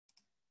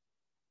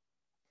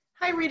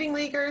Hi, Reading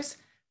Leaguers.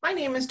 My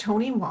name is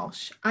Tony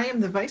Walsh. I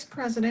am the Vice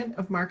President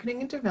of Marketing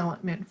and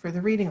Development for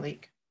the Reading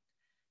League.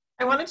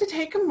 I wanted to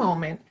take a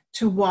moment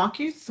to walk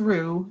you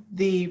through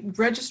the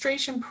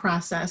registration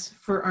process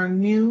for our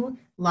new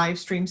live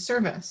stream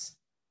service.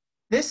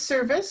 This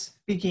service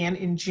began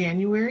in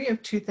January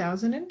of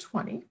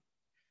 2020.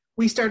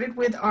 We started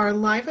with our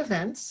live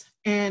events,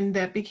 and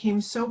that became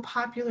so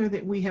popular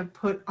that we have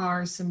put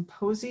our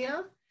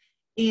symposia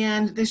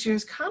and this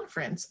year's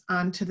conference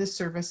onto the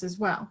service as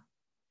well.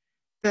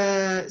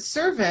 The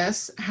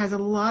service has a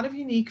lot of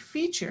unique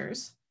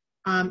features,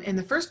 and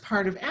the first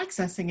part of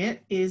accessing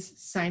it is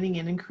signing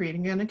in and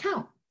creating an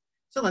account.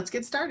 So let's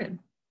get started.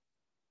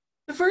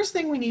 The first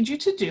thing we need you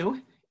to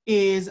do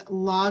is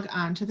log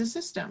on to the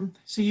system.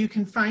 So you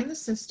can find the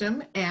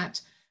system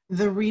at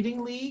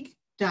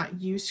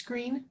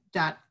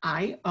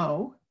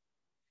thereadingleague.uScreen.io.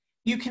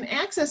 You can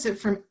access it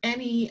from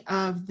any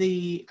of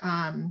the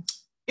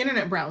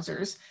internet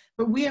browsers,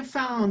 but we have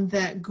found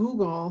that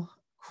Google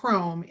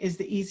Chrome is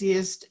the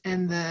easiest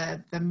and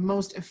the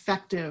most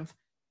effective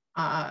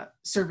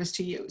service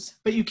to use,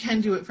 but you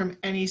can do it from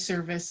any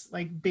service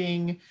like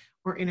Bing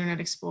or Internet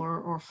Explorer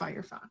or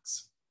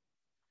Firefox.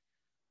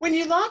 When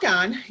you log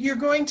on, you're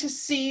going to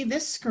see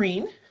this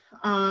screen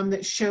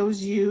that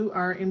shows you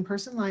our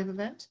in-person live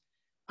event.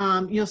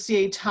 You'll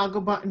see a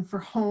toggle button for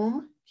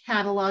home,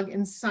 catalog,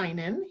 and sign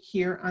in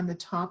here on the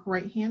top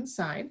right-hand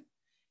side.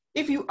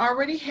 If you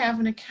already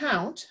have an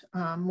account,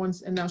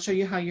 and I'll show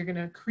you how you're going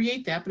to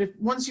create that, but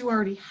once you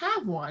already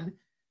have one,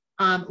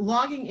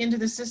 logging into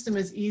the system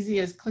is easy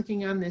as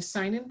clicking on this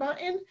sign-in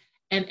button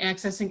and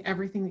accessing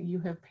everything that you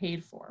have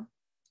paid for.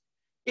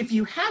 If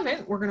you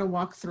haven't, we're going to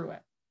walk through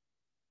it.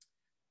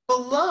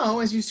 Below,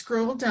 as you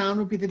scroll down,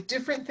 will be the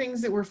different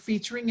things that we're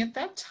featuring at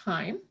that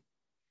time,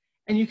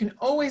 and you can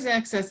always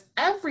access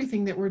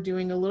everything that we're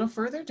doing a little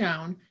further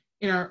down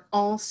in our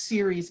all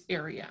series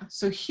area.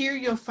 So here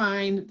you'll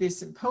find the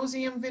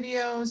symposium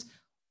videos,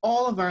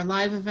 all of our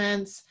live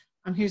events.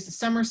 Here's the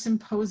summer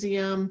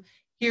symposium.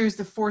 Here's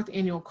the 4th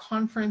annual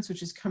conference,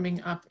 which is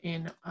coming up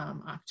in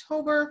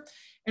October.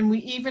 And we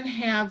even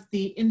have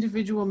the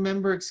individual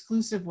member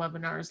exclusive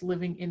webinars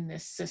living in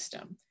this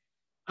system.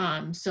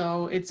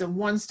 So it's a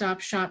one-stop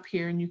shop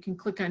here, and you can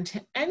click onto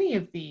any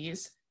of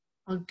these.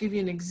 I'll give you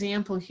an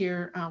example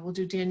here. We'll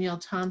do Danielle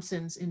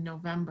Thompson's in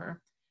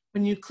November.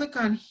 When you click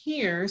on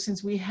here,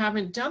 since we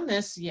haven't done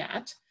this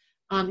yet,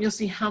 you'll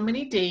see how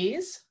many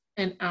days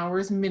and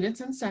hours, minutes,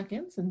 and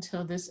seconds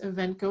until this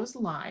event goes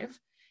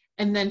live.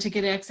 And then to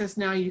get access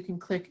now, you can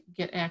click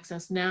Get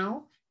Access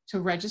Now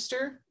to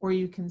register, or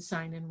you can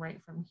sign in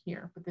right from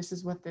here. But this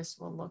is what this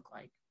will look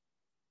like.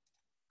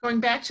 Going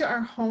back to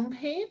our home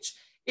page,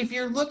 if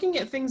you're looking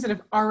at things that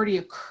have already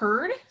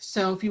occurred,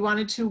 so if you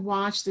wanted to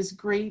watch this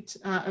great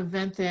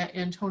event that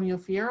Antonio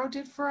Fierro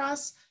did for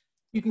us,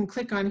 you can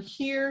click on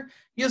here.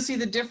 You'll see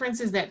the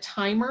difference is that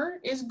timer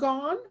is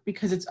gone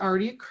because it's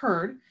already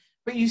occurred,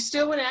 but you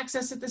still would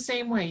access it the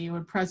same way. You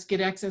would press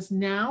Get Access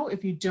Now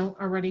if you don't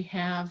already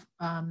have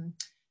an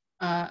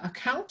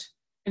account.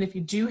 And if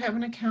you do have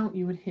an account,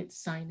 you would hit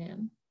Sign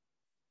In.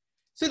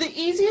 So the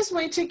easiest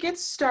way to get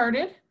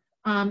started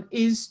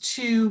is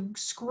to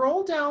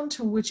scroll down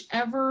to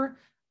whichever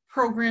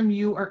program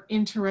you are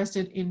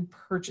interested in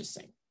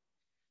purchasing.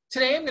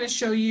 Today, I'm going to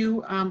show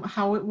you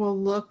how it will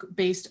look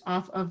based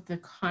off of the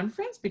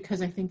conference,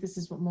 because I think this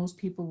is what most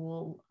people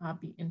will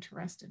be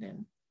interested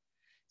in.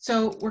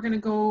 So we're going to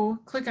go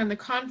click on the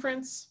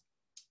conference.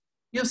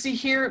 You'll see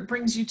here it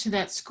brings you to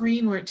that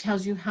screen where it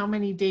tells you how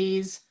many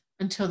days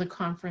until the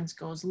conference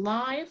goes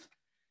live.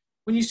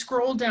 When you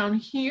scroll down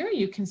here,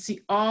 you can see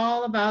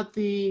all about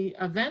the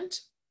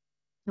event.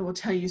 It will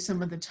tell you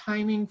some of the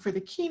timing for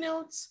the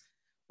keynotes,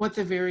 what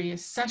the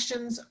various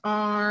sessions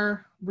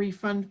are,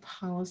 refund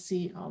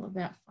policy, all of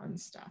that fun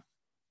stuff.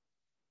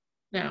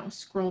 Now,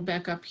 scroll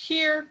back up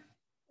here.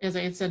 As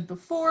I had said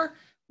before,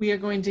 we are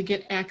going to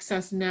get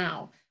access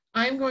now.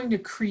 I'm going to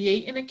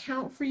create an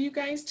account for you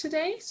guys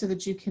today so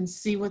that you can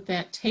see what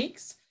that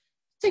takes.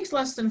 It takes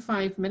less than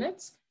 5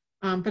 minutes.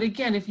 But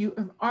again, if you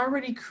have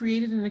already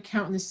created an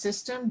account in the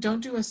system,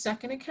 don't do a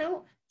second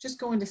account, just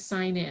go into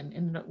sign in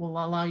and it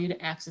will allow you to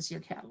access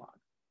your catalog.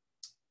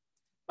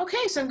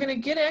 Okay, so I'm going to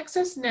get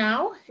access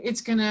now.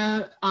 It's going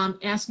to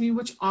ask me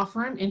which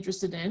offer I'm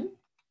interested in.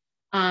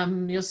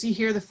 You'll see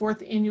here the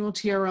 4th annual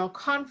TRL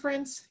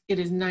conference. It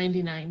is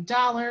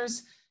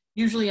 $99.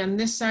 Usually on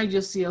this side,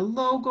 you'll see a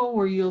logo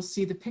or you'll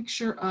see the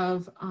picture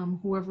of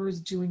whoever is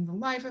doing the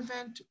live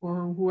event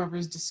or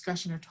whoever's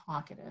discussion or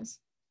talk it is.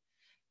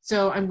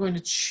 So I'm going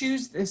to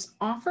choose this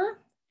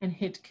offer and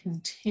hit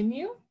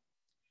continue.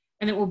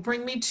 And it will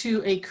bring me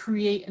to a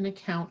create an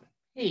account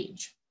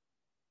page.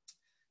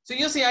 So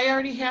you'll see I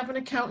already have an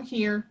account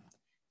here.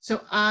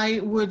 So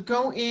I would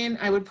go in,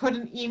 I would put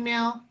an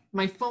email,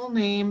 my full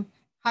name,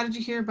 how did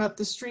you hear about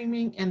the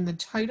streaming, and the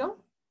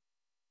title.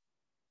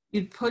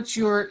 You'd put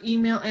your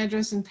email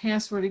address and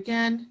password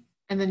again,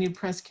 and then you'd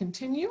press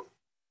continue.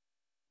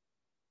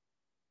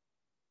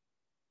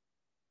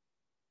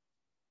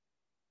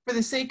 For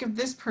the sake of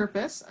this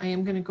purpose, I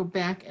am going to go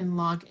back and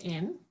log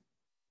in.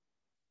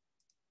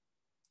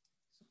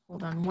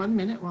 Hold on 1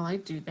 minute while I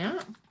do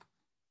that.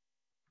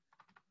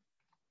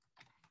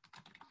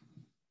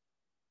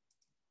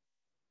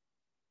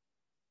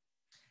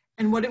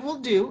 And what it will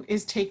do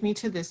is take me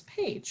to this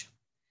page.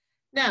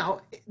 Now,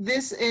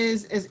 this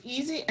is as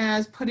easy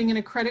as putting in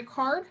a credit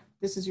card.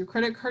 This is your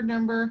credit card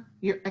number,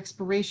 your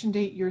expiration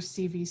date, your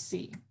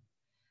CVC.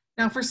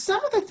 Now, for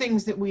some of the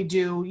things that we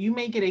do, you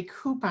may get a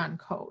coupon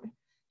code.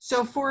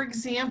 So for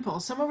example,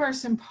 some of our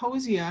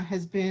symposia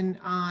has been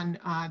on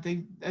a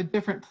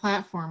different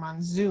platform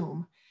on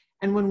Zoom.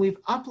 And when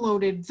we've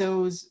uploaded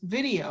those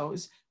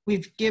videos,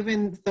 we've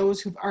given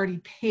those who've already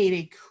paid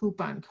a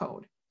coupon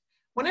code.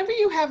 Whenever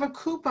you have a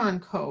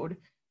coupon code,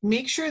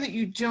 make sure that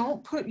you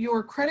don't put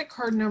your credit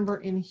card number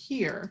in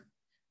here,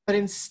 but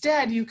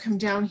instead you come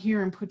down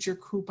here and put your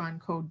coupon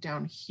code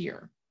down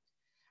here.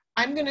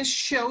 I'm going to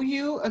show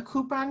you a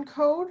coupon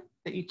code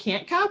that you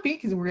can't copy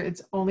because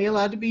it's only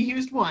allowed to be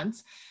used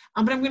once.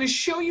 But I'm going to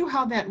show you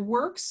how that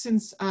works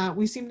since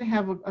we seem to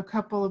have a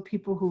couple of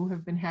people who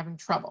have been having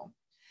trouble.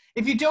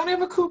 If you don't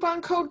have a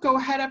coupon code, go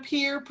ahead up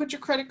here, put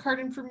your credit card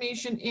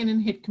information in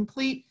and hit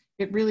complete.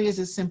 It really is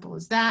as simple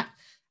as that.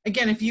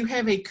 Again, if you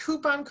have a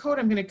coupon code,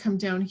 I'm going to come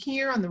down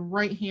here on the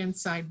right-hand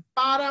side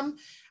bottom.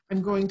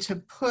 I'm going to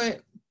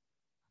put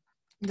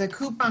the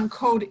coupon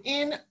code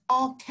in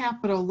all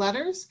capital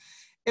letters.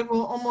 It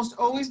will almost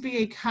always be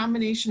a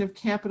combination of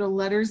capital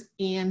letters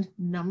and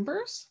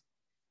numbers.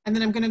 And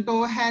then I'm going to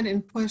go ahead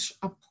and push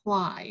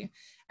apply.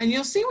 And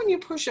you'll see when you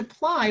push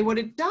apply, what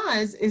it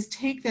does is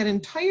take that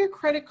entire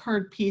credit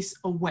card piece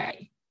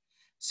away.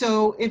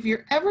 So if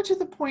you're ever to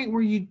the point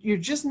where you're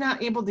just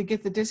not able to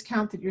get the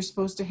discount that you're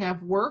supposed to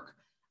have work,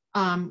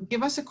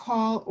 give us a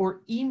call or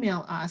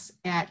email us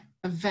at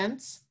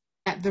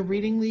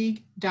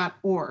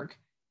events@thereadingleague.org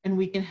and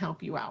we can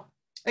help you out.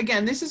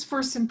 Again, this is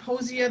for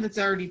symposia that's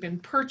already been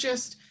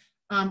purchased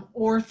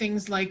or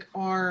things like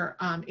our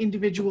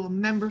individual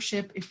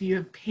membership. If you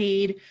have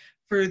paid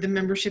for the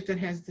membership that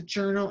has the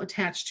journal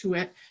attached to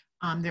it,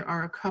 there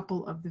are a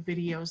couple of the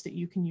videos that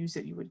you can use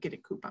that you would get a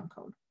coupon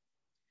code.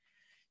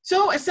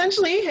 So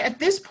essentially, at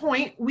this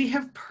point, we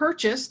have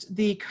purchased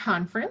the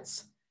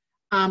conference.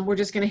 We're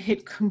just going to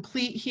hit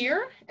complete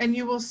here, and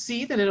you will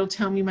see that it'll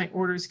tell me my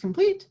order is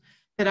complete,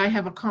 that I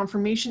have a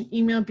confirmation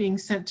email being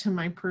sent to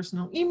my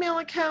personal email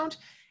account,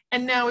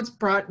 and now it's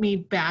brought me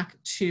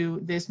back to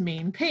this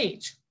main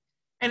page.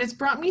 And it's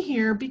brought me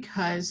here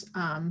because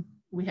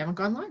we haven't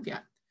gone live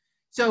yet.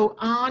 So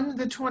on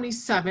the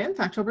 27th,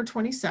 October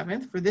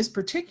 27th, for this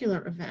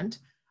particular event,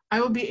 I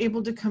will be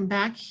able to come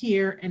back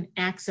here and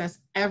access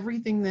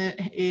everything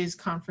that is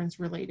conference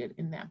related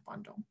in that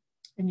bundle.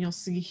 And you'll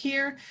see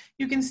here,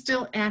 you can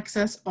still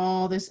access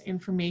all this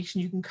information.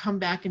 You can come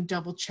back and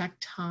double check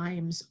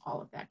times, all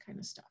of that kind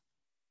of stuff.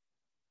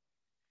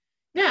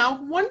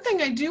 Now, one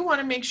thing I do want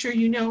to make sure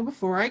you know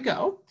before I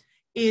go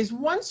is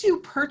once you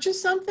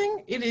purchase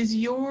something, it is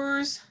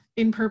yours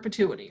in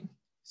perpetuity.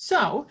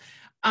 So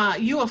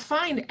you will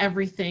find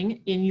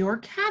everything in your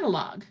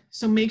catalog.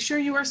 So make sure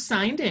you are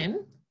signed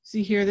in.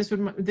 See here, this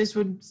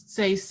would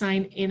say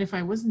sign in if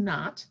I was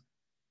not.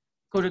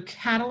 Go to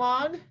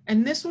catalog,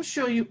 and this will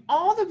show you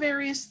all the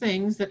various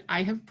things that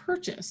I have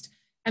purchased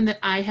and that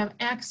I have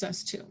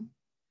access to.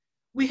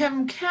 We have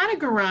them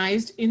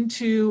categorized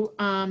into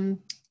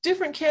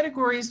different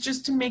categories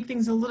just to make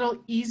things a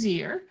little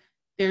easier.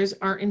 There's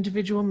our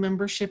individual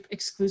membership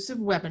exclusive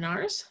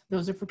webinars.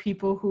 Those are for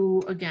people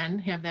who, again,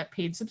 have that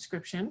paid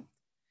subscription.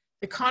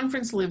 The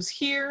conference lives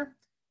here.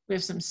 We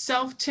have some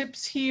self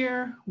tips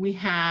here. We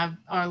have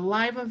our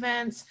live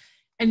events,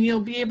 and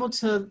you'll be able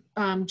to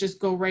just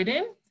go right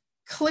in,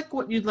 click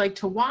what you'd like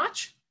to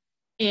watch,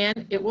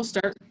 and it will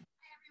start. Hi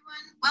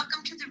everyone,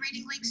 welcome to the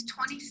Reading League's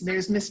 26th.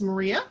 There's Miss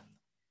Maria.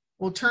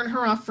 We'll turn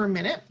her off for a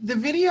minute. The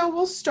video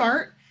will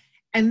start,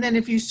 and then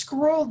if you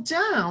scroll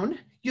down,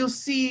 you'll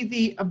see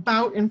the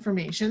about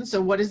information.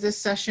 So what is this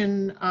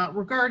session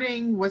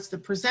regarding? What's the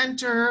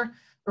presenter?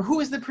 Or who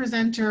is the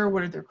presenter?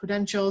 What are their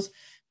credentials?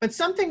 But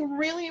something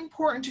really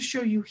important to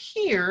show you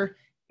here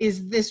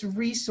is this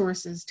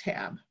resources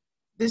tab.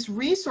 This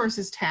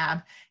resources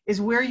tab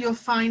is where you'll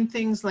find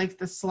things like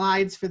the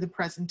slides for the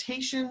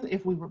presentation,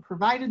 if we were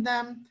provided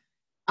them,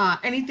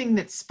 anything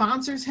that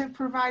sponsors have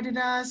provided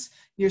us,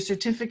 your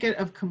certificate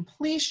of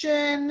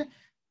completion,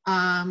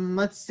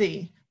 let's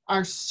see,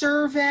 our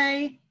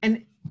survey,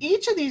 and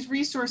each of these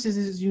resources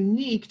is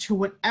unique to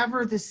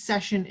whatever the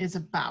session is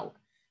about.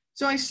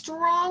 So I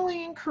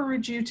strongly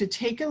encourage you to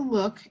take a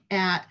look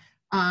at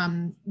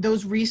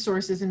those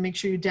resources and make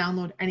sure you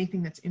download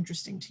anything that's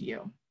interesting to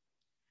you.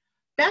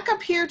 Back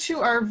up here to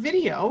our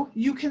video,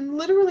 you can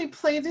literally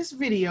play this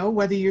video,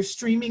 whether you're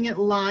streaming it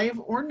live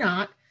or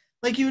not,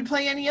 like you would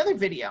play any other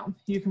video.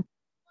 You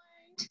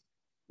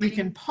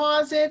can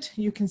pause it,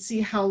 you can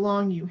see how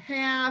long you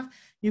have,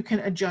 you can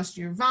adjust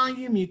your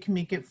volume, you can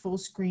make it full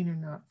screen or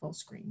not full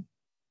screen.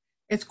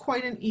 It's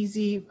quite an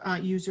easy,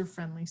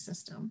 user-friendly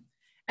system.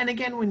 And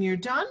again, when you're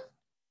done,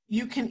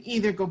 you can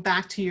either go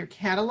back to your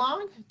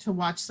catalog to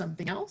watch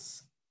something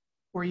else,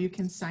 or you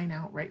can sign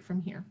out right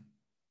from here.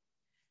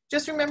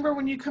 Just remember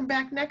when you come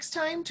back next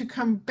time to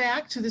come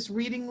back to this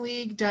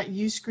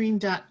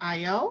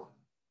readingleague.uscreen.io,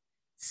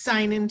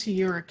 sign into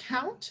your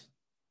account.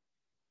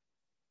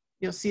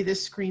 You'll see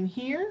this screen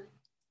here.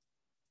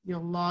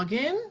 You'll log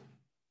in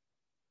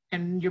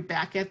and you're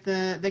back at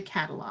the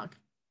catalog.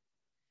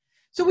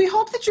 So we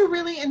hope that you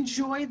really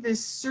enjoy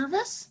this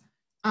service.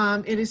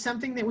 It is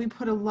something that we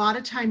put a lot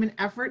of time and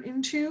effort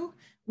into.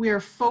 We are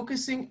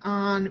focusing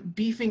on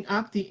beefing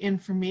up the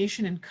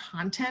information and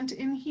content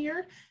in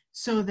here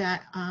so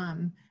that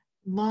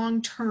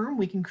long term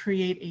we can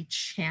create a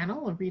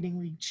channel, a Reading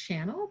League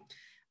channel.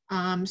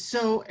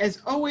 So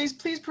as always,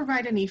 please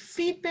provide any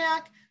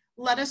feedback.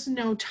 Let us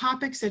know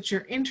topics that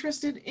you're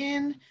interested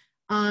in.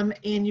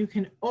 And you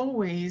can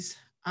always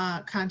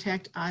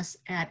contact us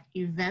at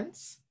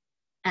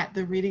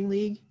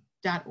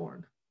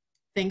events@thereadingleague.org.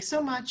 Thanks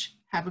so much.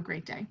 Have a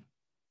great day.